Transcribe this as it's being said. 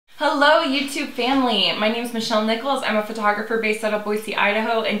Hello YouTube family, my name is Michelle Nichols. I'm a photographer based out of Boise,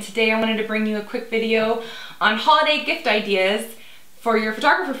 Idaho, and today I wanted to bring you a quick video on holiday gift ideas for your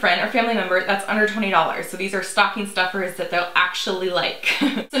photographer friend or family member that's under $20. So these are stocking stuffers that they'll actually like.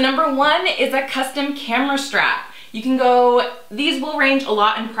 So number one is a custom camera strap. You can go, these will range a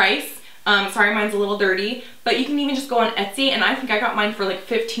lot in price. Sorry, mine's a little dirty, but you can even just go on Etsy, and I think I got mine for like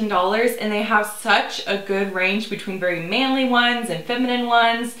 $15, and they have such a good range between very manly ones and feminine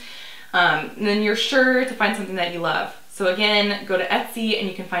ones. And then you're sure to find something that you love. So again, go to Etsy and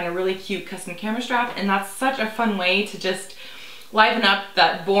you can find a really cute custom camera strap, and that's such a fun way to just liven up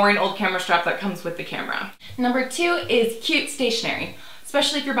that boring old camera strap that comes with the camera. Number two is cute stationery.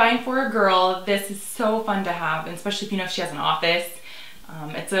 Especially if you're buying for a girl, this is so fun to have, and especially if you know she has an office.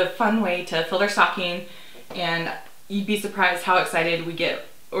 It's a fun way to fill their stocking, and you'd be surprised how excited we get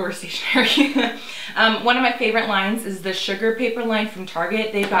over stationery. One of my favorite lines is the sugar paper line from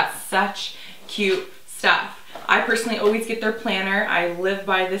Target. They've got such cute stuff. I personally always get their planner. I live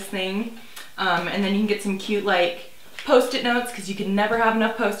by this thing. And then you can get some cute like post-it notes, because you can never have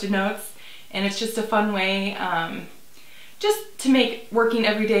enough post-it notes, and it's just a fun way just to make working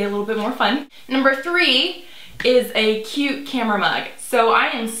every day a little bit more fun. Number three is a cute camera mug. So I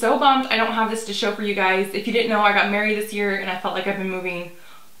am so bummed I don't have this to show for you guys. If you didn't know, I got married this year and I felt like I've been moving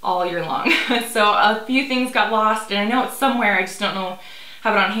all year long. So a few things got lost, and I know it's somewhere, I just don't know,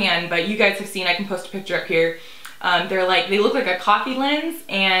 have it on hand, but you guys have seen, I can post a picture up here. They look like a coffee lens,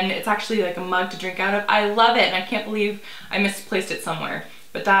 and it's actually like a mug to drink out of. I love it, and I can't believe I misplaced it somewhere.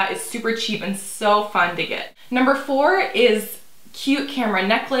 But that is super cheap and so fun to get. Number four is cute camera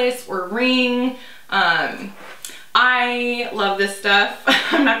necklace or ring. I love this stuff.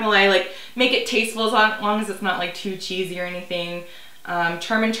 I'm not gonna lie, like, make it tasteful as long as it's not like too cheesy or anything.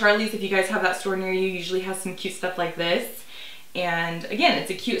 Charmin Charlie's, if you guys have that store near you, usually has some cute stuff like this. And again,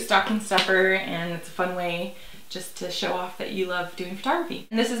 it's a cute stocking stuffer, and it's a fun way just to show off that you love doing photography.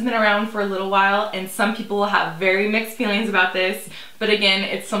 And this has been around for a little while, and some people will have very mixed feelings about this, but again,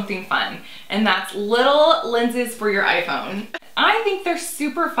 it's something fun. And that's little lenses for your iPhone. I think they're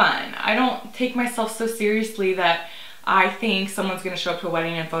super fun. I don't take myself so seriously that I think someone's gonna show up to a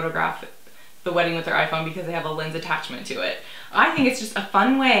wedding and photograph the wedding with their iPhone because they have a lens attachment to it. I think it's just a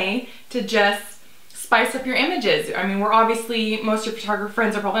fun way to just spice up your images. I mean, most of your photographer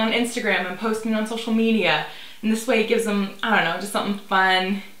friends are probably on Instagram and posting on social media, and this way it gives them, I don't know, just something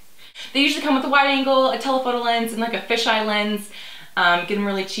fun. They usually come with a wide angle, a telephoto lens, and like a fisheye lens. Get them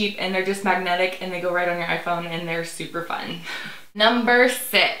really cheap, and they're just magnetic, and they go right on your iPhone, and they're super fun. Number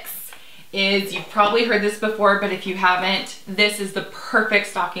six is, you've probably heard this before, but if you haven't, this is the perfect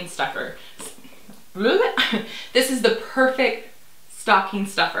stocking stuffer. This is the perfect stocking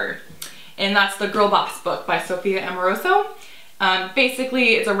stuffer, and that's the Girl Boss book by Sophia Amoruso.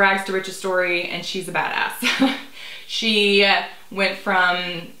 Basically, it's a rags to riches story, and she's a badass. She went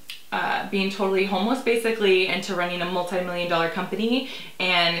from being totally homeless basically into running a multi-million-dollar company,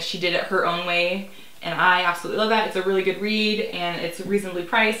 and she did it her own way, and I absolutely love that. It's a really good read, and it's reasonably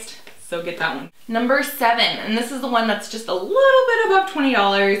priced, so get that one. Number seven, and this is the one that's just a little bit above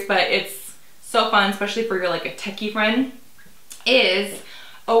 $20, but it's so fun, especially for your like a techie friend, is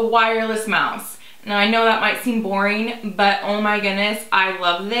a wireless mouse. Now I know that might seem boring, but oh my goodness, I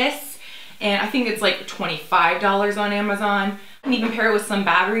love this, and I think it's like $25 on Amazon. You can even pair it with some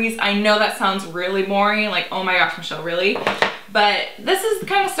batteries. I know that sounds really boring, like, oh my gosh, Michelle, really? But this is the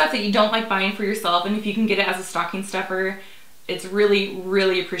kind of stuff that you don't like buying for yourself, and if you can get it as a stocking stuffer, it's really,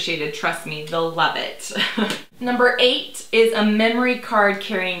 really appreciated. Trust me, they'll love it. Number eight is a memory card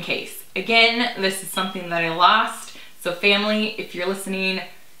carrying case. Again, this is something that I lost, so family, if you're listening,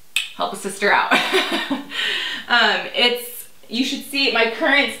 help a sister out. You should see, my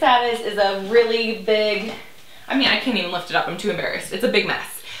current status is a really big, I mean, I can't even lift it up, I'm too embarrassed. It's a big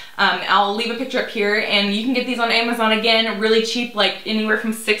mess. I'll leave a picture up here, and you can get these on Amazon, again, really cheap, like anywhere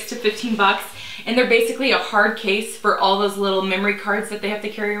from $6 to $15. And they're basically a hard case for all those little memory cards that they have to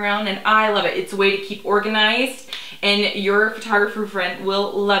carry around, and I love it. It's a way to keep organized, and your photographer friend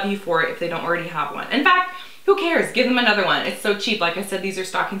will love you for it if they don't already have one. In fact, who cares? Give them another one. It's so cheap. Like I said, these are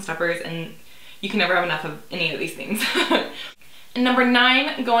stocking stuffers, and you can never have enough of any of these things. And number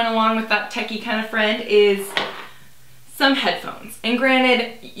nine, going along with that techie kind of friend, is some headphones. And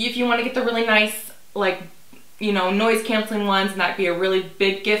granted, if you want to get the really nice, like, you know, noise canceling ones, and that'd be a really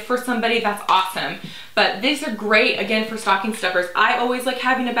big gift for somebody, that's awesome. But these are great, again, for stocking stuffers. I always like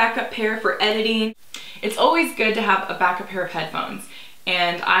having a backup pair for editing. It's always good to have a backup pair of headphones.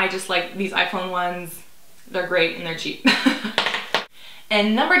 And I just like these iPhone ones. They're great and they're cheap.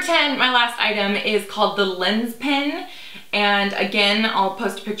 And number 10, my last item, is called the lens pen. And again, I'll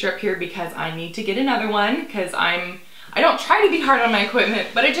post a picture up here because I need to get another one because I don't try to be hard on my equipment,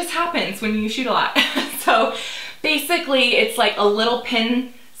 but it just happens when you shoot a lot. So basically it's like a little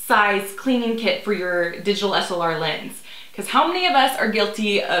pen size cleaning kit for your digital SLR lens. Because how many of us are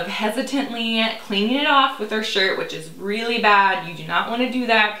guilty of hesitantly cleaning it off with our shirt, which is really bad. You do not want to do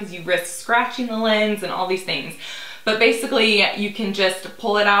that because you risk scratching the lens and all these things. But basically you can just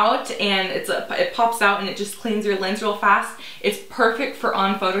pull it out and it pops out and it just cleans your lens real fast. It's perfect for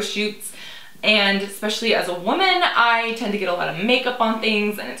on photo shoots. And especially as a woman, I tend to get a lot of makeup on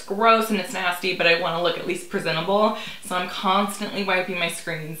things and it's gross and it's nasty, but I want to look at least presentable. So I'm constantly wiping my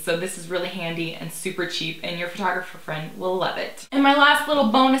screens. So this is really handy and super cheap and your photographer friend will love it. And my last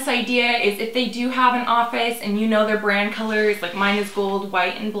little bonus idea is if they do have an office and you know their brand colors, like mine is gold,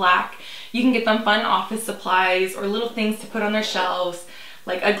 white, and black, you can get them fun office supplies or little things to put on their shelves.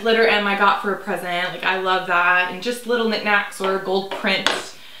 Like a glitter M I got for a present, like I love that. And just little knickknacks or gold print.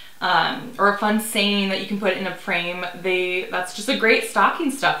 Or a fun saying that you can put in a frame. That's just a great stocking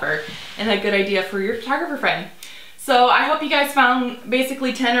stuffer and a good idea for your photographer friend. So I hope you guys found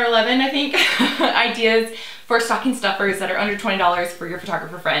basically 10 or 11, I think, ideas for stocking stuffers that are under $20 for your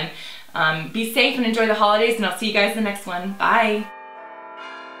photographer friend. Be safe and enjoy the holidays, and I'll see you guys in the next one. Bye.